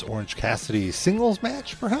Miro versus Orange Cassidy singles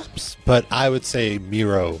match, perhaps. But I would say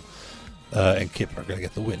Miro and Kip are going to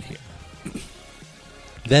get the win here.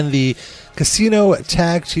 Then the Casino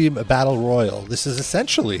Tag Team Battle Royal. This is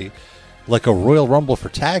essentially like a Royal Rumble for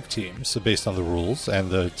tag teams, so based on the rules.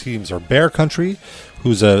 And the teams are Bear Country,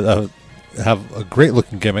 who's have a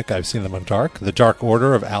great-looking gimmick. I've seen them on Dark. The Dark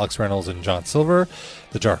Order of Alex Reynolds and John Silver.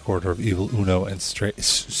 The Dark Order of Evil Uno and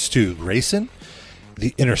Stu Grayson.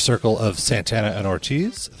 The Inner Circle of Santana and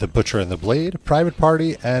Ortiz. The Butcher and the Blade. Private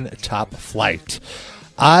Party. And Top Flight.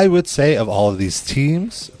 I would say of all of these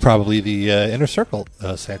teams, probably the Inner Circle,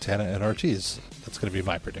 Santana and Ortiz. That's going to be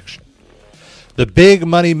my prediction. The big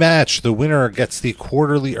money match. The winner gets the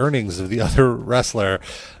quarterly earnings of the other wrestler.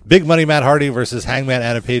 Big money Matt Hardy versus Hangman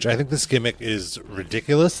Adam Page. I think this gimmick is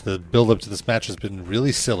ridiculous. The build-up to this match has been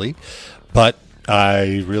really silly, but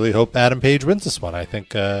I really hope Adam Page wins this one. I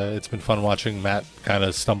think it's been fun watching Matt kind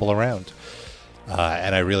of stumble around,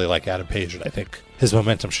 and I really like Adam Page, and I think his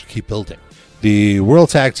momentum should keep building. The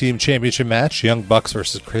World Tag Team Championship match, Young Bucks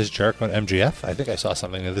versus Chris Jericho and MJF. I think I saw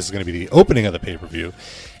something that this is going to be the opening of the pay-per-view,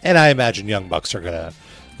 and I imagine Young Bucks are going to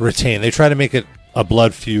retain. They try to make it a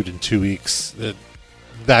blood feud in 2 weeks.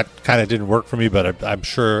 That kind of didn't work for me, but I'm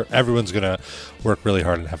sure everyone's going to work really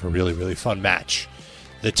hard and have a really, really fun match.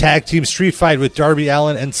 The tag team street fight with Darby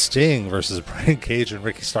Allin and Sting versus Brian Cage and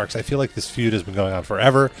Ricky Starks. I feel like this feud has been going on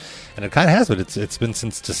forever, and it kind of has, but it's been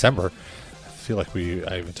since December. I feel like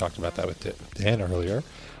I even talked about that with Dan earlier.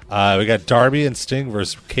 We got Darby and Sting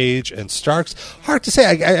versus Cage and Starks. Hard to say.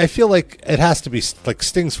 I feel like it has to be like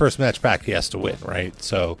Sting's first match back. He has to win, right?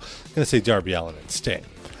 So I'm going to say Darby Allin and Sting.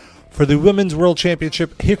 For the Women's World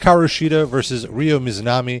Championship, Hikaru Shida versus Ryo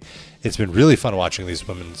Mizunami. It's been really fun watching these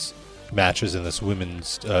women's matches in this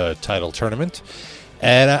women's title tournament.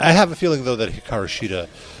 And I have a feeling, though, that Hikaru Shida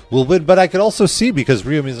will win. But I could also see, because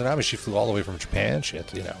Ryo Mizunami, she flew all the way from Japan. She had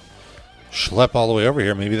to, schlep all the way over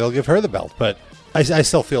here. Maybe they'll give her the belt. But I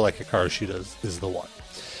still feel like Hikaru Shida is the one.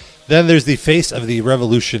 Then there's the Face of the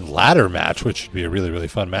Revolution ladder match, which should be a really, really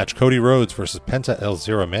fun match. Cody Rhodes versus Penta El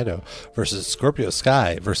Zero Miedo versus Scorpio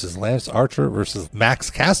Sky versus Lance Archer versus Max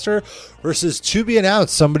Caster versus, to be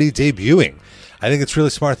announced, somebody debuting. I think it's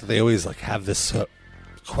really smart that they always have this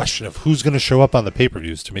question of who's going to show up on the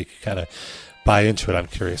pay-per-views to make you kind of buy into it. I'm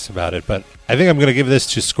curious about it. But I think I'm going to give this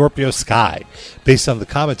to Scorpio Sky based on the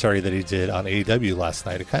commentary that he did on AEW last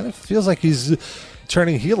night. It kind of feels like he's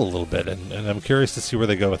turning heel a little bit, and I'm curious to see where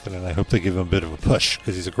they go with it, and I hope they give him a bit of a push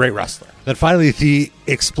because he's a great wrestler. Then finally, the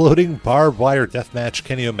exploding barbed wire death match,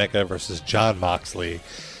 Kenny Omega versus Jon Moxley.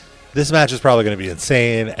 This match is probably going to be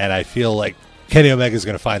insane, and I feel like Kenny Omega is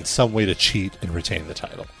going to find some way to cheat and retain the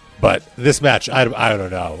title. But this match, I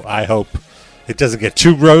don't know. I hope it doesn't get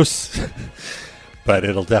too gross, but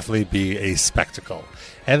it'll definitely be a spectacle.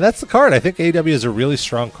 And that's the card. I think AEW is a really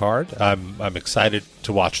strong card. I'm excited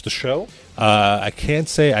to watch the show. I can't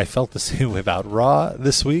say I felt the same way about Raw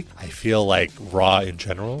this week. I feel like Raw in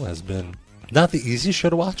general has been not the easiest show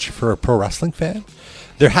to watch for a pro wrestling fan.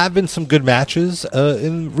 There have been some good matches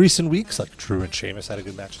in recent weeks, like Drew and Sheamus had a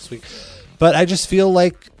good match this week. But I just feel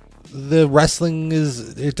like the wrestling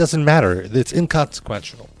it doesn't matter. It's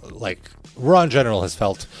inconsequential. Like, Raw in general has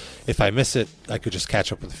felt, if I miss it, I could just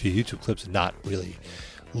catch up with a few YouTube clips and not really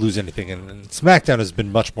lose anything. And SmackDown has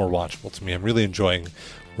been much more watchable to me. I'm really enjoying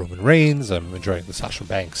Roman Reigns. I'm enjoying the Sasha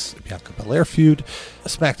Banks, Bianca Belair feud.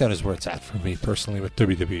 SmackDown is where it's at for me personally with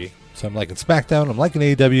WWE. So I'm liking SmackDown, I'm liking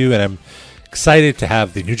AEW, and I'm excited to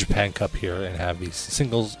have the New Japan Cup here and have these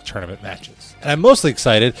singles tournament matches. And I'm mostly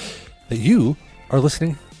excited that you are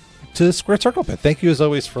listening to Squared Circle Pit. Thank you as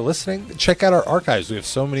always for listening. Check out our archives. We have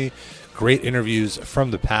so many great interviews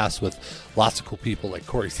from the past with lots of cool people like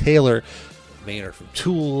Corey Taylor, Maynard from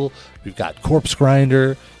Tool. We've got Corpse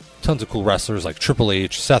Grinder, tons of cool wrestlers like Triple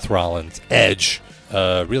H, Seth Rollins, Edge.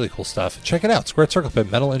 Really cool stuff. Check it out. Squared Circle Pit,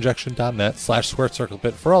 metalinjection.net/Squared Circle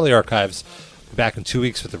Pit for all the archives. Be back in 2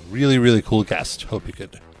 weeks with a really, really cool guest. Hope you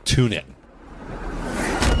could tune in.